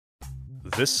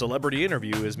This celebrity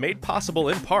interview is made possible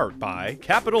in part by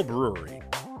Capital Brewery.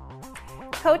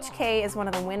 Coach K is one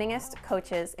of the winningest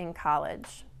coaches in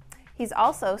college. He's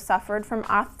also suffered from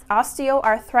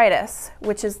osteoarthritis,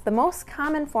 which is the most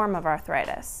common form of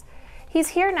arthritis. He's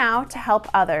here now to help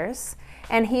others,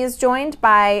 and he is joined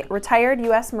by retired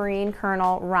U.S. Marine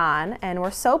Colonel Ron, and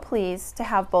we're so pleased to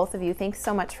have both of you. Thanks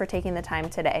so much for taking the time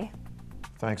today.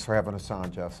 Thanks for having us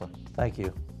on, Jessa. Thank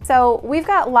you. So we've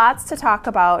got lots to talk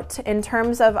about in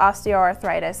terms of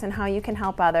osteoarthritis and how you can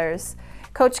help others.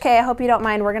 Coach K, I hope you don't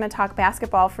mind, we're going to talk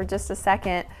basketball for just a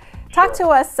second. Talk to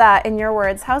us, in your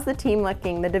words, how's the team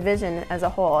looking, the division as a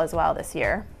whole as well this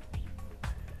year?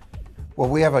 Well,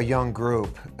 we have a young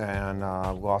group and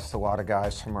lost a lot of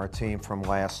guys from our team from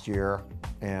last year.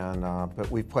 But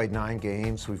we've played 9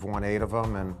 games, we've won 8 of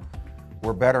them, and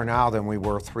we're better now than we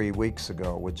were 3 weeks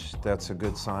ago, which that's a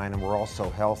good sign, and we're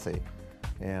also healthy.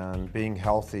 And being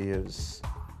healthy is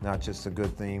not just a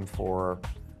good theme for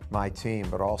my team,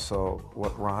 but also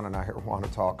what Ron and I want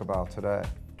to talk about today.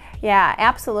 Yeah,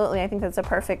 absolutely. I think that's a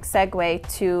perfect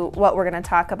segue to what we're going to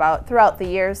talk about. Throughout the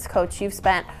years, Coach, you've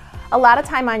spent a lot of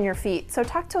time on your feet. So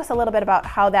talk to us a little bit about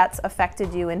how that's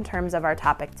affected you in terms of our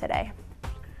topic today.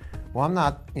 Well,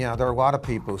 there are a lot of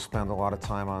people who spend a lot of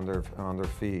time on their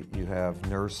feet. You have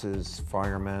nurses,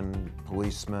 firemen,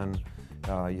 policemen.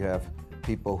 You have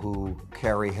people who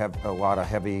carry a lot of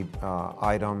heavy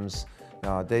items.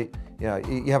 You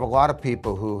have a lot of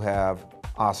people who have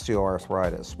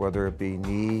osteoarthritis, whether it be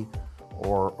knee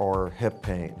or hip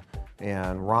pain.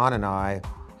 And Ron and I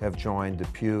have joined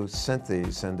DePuy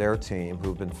Synthes and their team,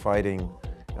 who've been fighting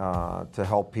to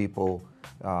help people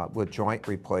with joint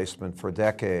replacement for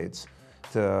decades,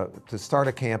 to start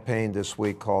a campaign this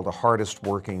week called The Hardest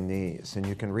Working Knees. And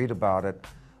you can read about it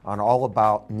on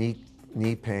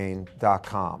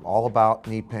allaboutKneePain.com,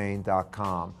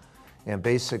 allaboutKneePain.com. And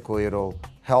basically it'll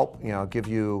help, give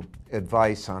you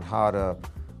advice on how to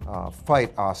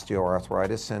fight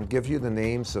osteoarthritis and give you the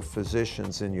names of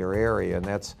physicians in your area, and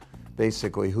that's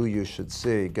basically who you should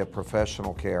see, get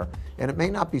professional care. And it may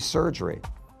not be surgery.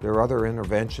 There are other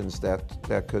interventions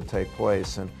that could take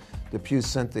place, and DePuy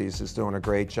Synthes is doing a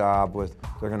great job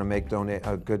they're going to make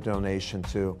a good donation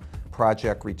to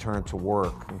Project Return to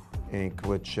Work, Inc.,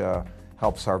 which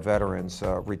helps our veterans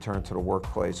return to the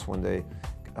workplace when they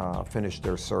finish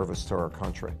their service to our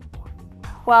country.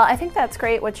 Well, I think that's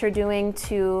great what you're doing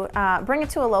to bring it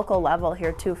to a local level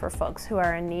here too for folks who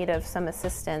are in need of some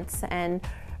assistance. And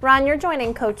Ron, you're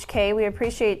joining Coach K. We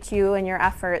appreciate you and your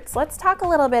efforts. Let's talk a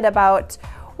little bit about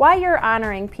why you're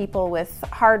honoring people with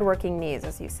hard-working knees,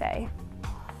 as you say.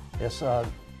 Yes,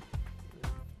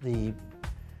 the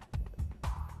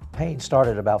pain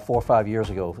started about 4 or 5 years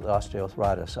ago with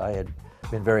osteoarthritis. I had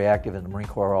been very active in the Marine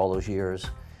Corps all those years,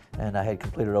 and I had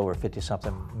completed over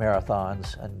 50-something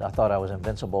marathons, and I thought I was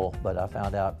invincible, but I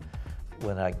found out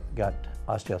when I got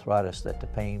osteoarthritis that the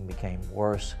pain became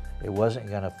worse. It wasn't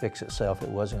going to fix itself, it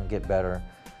wasn't going to get better.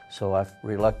 So I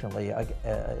reluctantly, it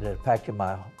impacted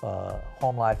my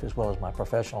home life as well as my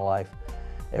professional life.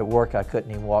 At work, I couldn't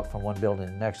even walk from one building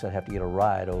to the next. I'd have to get a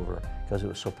ride over because it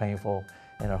was so painful.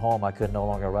 And at home, I could no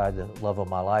longer ride the love of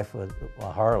my life with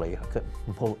a Harley. I couldn't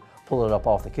pull it up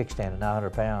off the kickstand at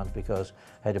 900 pounds because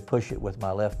I had to push it with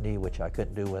my left knee, which I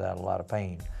couldn't do without a lot of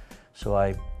pain. So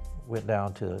I went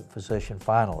down to a physician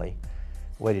finally,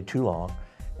 waited too long,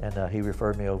 and he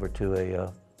referred me over to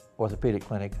a orthopedic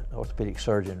clinic, orthopedic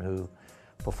surgeon who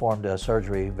performed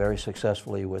surgery very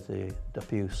successfully with the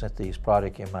DePuy Synthes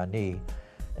product in my knee.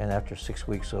 And after 6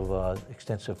 weeks of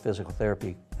extensive physical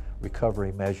therapy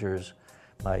recovery measures,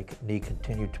 my knee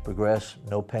continued to progress,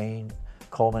 no pain,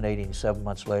 culminating 7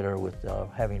 months later with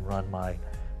having run my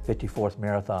 54th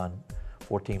marathon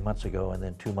 14 months ago, and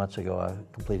then 2 months ago I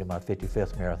completed my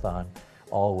 55th marathon,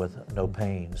 all with no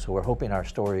pain. So we're hoping our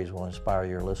stories will inspire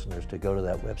your listeners to go to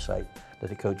that website that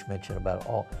the coach mentioned about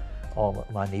all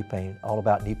my knee pain,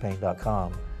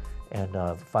 allaboutKneePain.com, and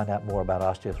find out more about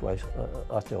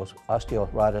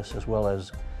osteoarthritis as well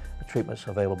as the treatments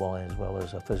available, as well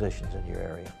as physicians in your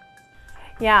area.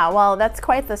 Yeah, well, that's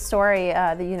quite the story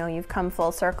that you've come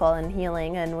full circle in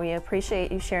healing, and we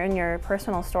appreciate you sharing your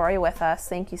personal story with us.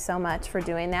 Thank you so much for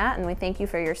doing that, and we thank you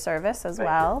for your service as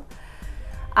well.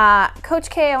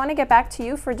 Coach K, I want to get back to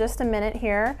you for just a minute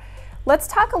here. Let's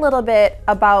talk a little bit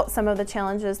about some of the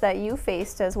challenges that you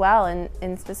faced as well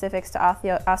in specifics to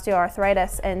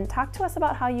osteoarthritis, and talk to us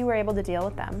about how you were able to deal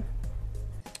with them.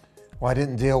 Well, I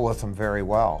didn't deal with them very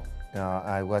well.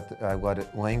 I let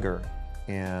it linger,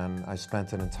 and I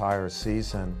spent an entire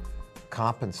season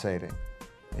compensating,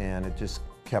 and it just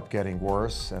kept getting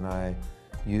worse, and I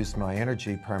used my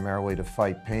energy primarily to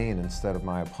fight pain instead of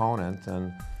my opponent,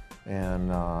 and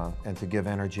to give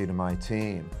energy to my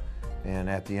team. And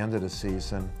at the end of the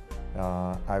season,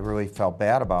 I really felt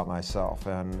bad about myself,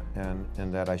 and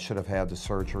that I should have had the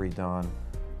surgery done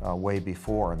way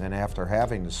before. And then after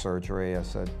having the surgery, I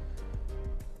said,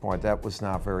 boy, that was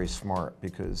not very smart,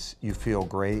 because you feel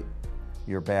great,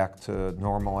 you're back to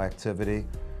normal activity,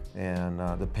 and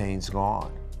the pain's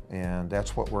gone. And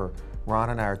that's what Ron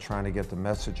and I are trying to get the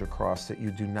message across, that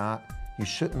you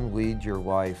shouldn't lead your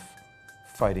life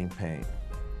fighting pain.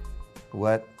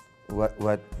 Let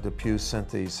the Pew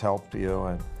Synthes help you,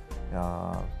 and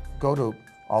go to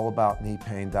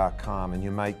allaboutkneepain.com, and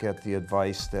you might get the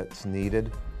advice that's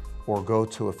needed, or go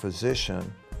to a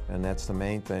physician, and that's the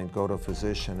main thing, go to a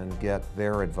physician and get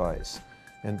their advice.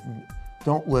 And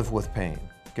don't live with pain,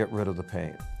 get rid of the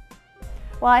pain.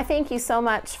 Well, I thank you so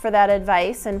much for that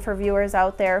advice, and for viewers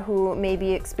out there who may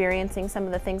be experiencing some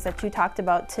of the things that you talked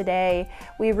about today.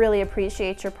 We really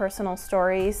appreciate your personal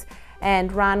stories.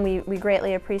 And Ron, we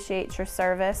greatly appreciate your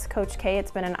service. Coach K, it's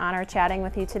been an honor chatting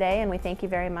with you today, and we thank you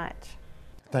very much.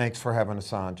 Thanks for having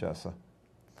us on, Jessa.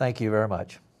 Thank you very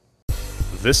much.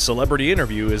 This celebrity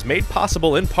interview is made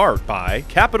possible in part by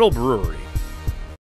Capital Brewery.